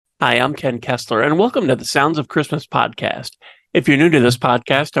Hi, I'm Ken Kessler, and welcome to the Sounds of Christmas podcast. If you're new to this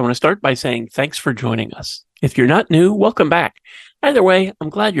podcast, I want to start by saying thanks for joining us. If you're not new, welcome back. Either way,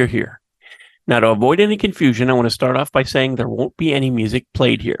 I'm glad you're here. Now, to avoid any confusion, I want to start off by saying there won't be any music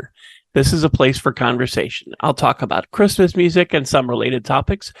played here. This is a place for conversation. I'll talk about Christmas music and some related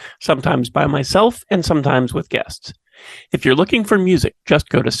topics, sometimes by myself and sometimes with guests. If you're looking for music, just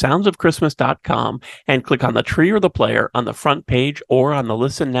go to soundsofchristmas.com and click on the tree or the player on the front page or on the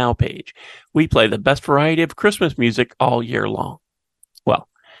Listen Now page. We play the best variety of Christmas music all year long. Well,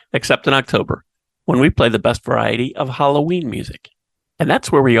 except in October, when we play the best variety of Halloween music. And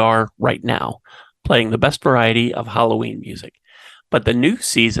that's where we are right now, playing the best variety of Halloween music. But the new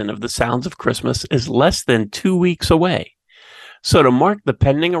season of the Sounds of Christmas is less than 2 weeks away. So to mark the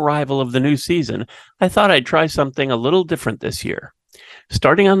pending arrival of the new season, I thought I'd try something a little different this year.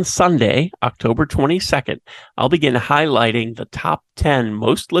 Starting on Sunday, October 22nd, I'll begin highlighting the top 10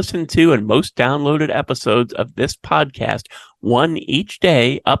 most listened to and most downloaded episodes of this podcast, one each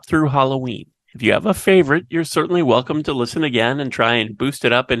day up through Halloween. If you have a favorite, you're certainly welcome to listen again and try and boost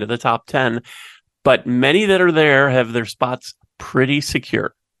it up into the top 10, but many that are there have their spots pretty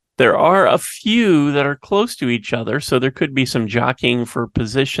secure. There are a few that are close to each other, so there could be some jockeying for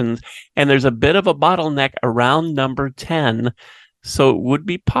positions, and there's a bit of a bottleneck around number 10, so it would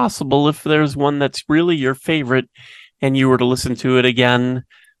be possible if there's one that's really your favorite and you were to listen to it again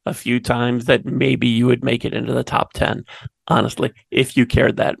a few times that maybe you would make it into the top 10, honestly, if you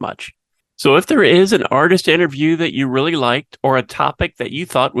cared that much. So if there is an artist interview that you really liked or a topic that you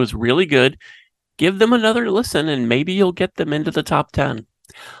thought was really good, give them another listen and maybe you'll get them into the top 10.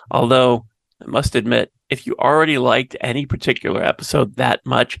 Although, I must admit, if you already liked any particular episode that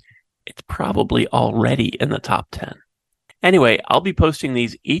much, it's probably already in the top 10. Anyway, I'll be posting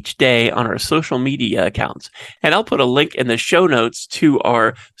these each day on our social media accounts, and I'll put a link in the show notes to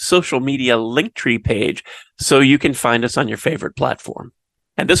our social media Linktree page so you can find us on your favorite platform.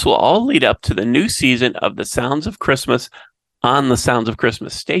 And this will all lead up to the new season of the Sounds of Christmas on the Sounds of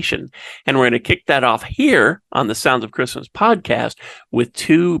Christmas station. And we're going to kick that off here on the Sounds of Christmas podcast with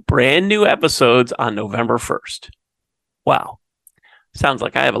 2 brand new episodes on November 1st. Wow. Sounds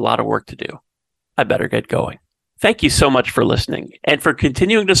like I have a lot of work to do. I better get going. Thank you so much for listening and for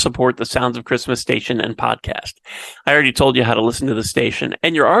continuing to support the Sounds of Christmas station and podcast. I already told you how to listen to the station,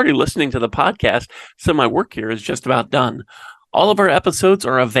 and you're already listening to the podcast, so my work here is just about done. All of our episodes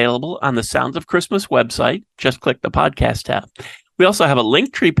are available on the Sounds of Christmas website. Just click the podcast tab. We also have a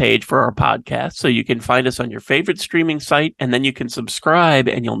Linktree page for our podcast, so you can find us on your favorite streaming site, and then you can subscribe,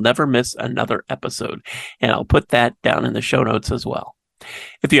 and you'll never miss another episode. And I'll put that down in the show notes as well.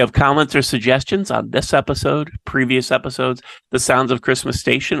 If you have comments or suggestions on this episode, previous episodes, the Sounds of Christmas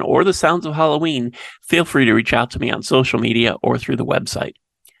station, or the Sounds of Halloween, feel free to reach out to me on social media or through the website.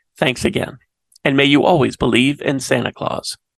 Thanks again, and may you always believe in Santa Claus.